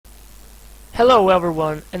Hello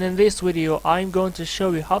everyone, and in this video I'm going to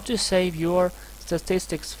show you how to save your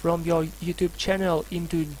statistics from your YouTube channel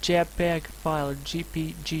into JPEG file,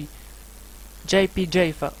 JPG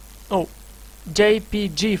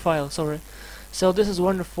file, sorry. So this is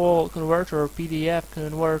wonderful converter, PDF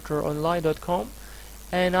converter online.com,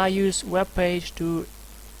 and I use web page to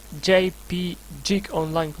JPG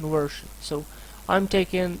online conversion. So I'm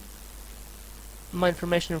taking my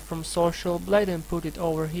information from Social Blade and put it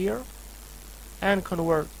over here and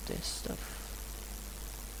convert this stuff.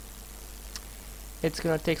 It's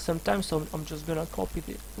gonna take some time, so I'm just gonna copy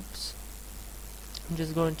the I'm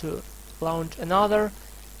just going to launch another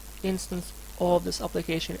instance of this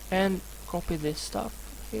application and copy this stuff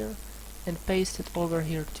here and paste it over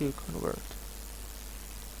here to convert.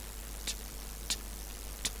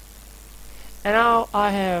 And now I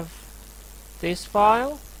have this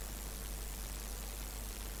file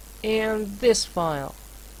and this file,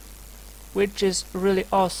 which is really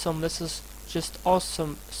awesome. This is just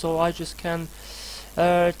awesome, so I just can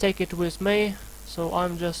take it with me. So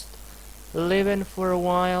I'm just living for a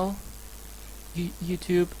while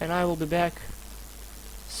YouTube, and I will be back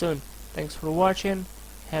soon. Thanks for watching.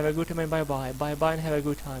 Have a good time and bye bye and have a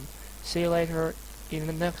good time. See you later in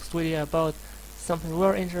the next video about something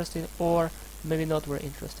very interesting or maybe not very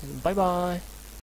interesting. Bye bye.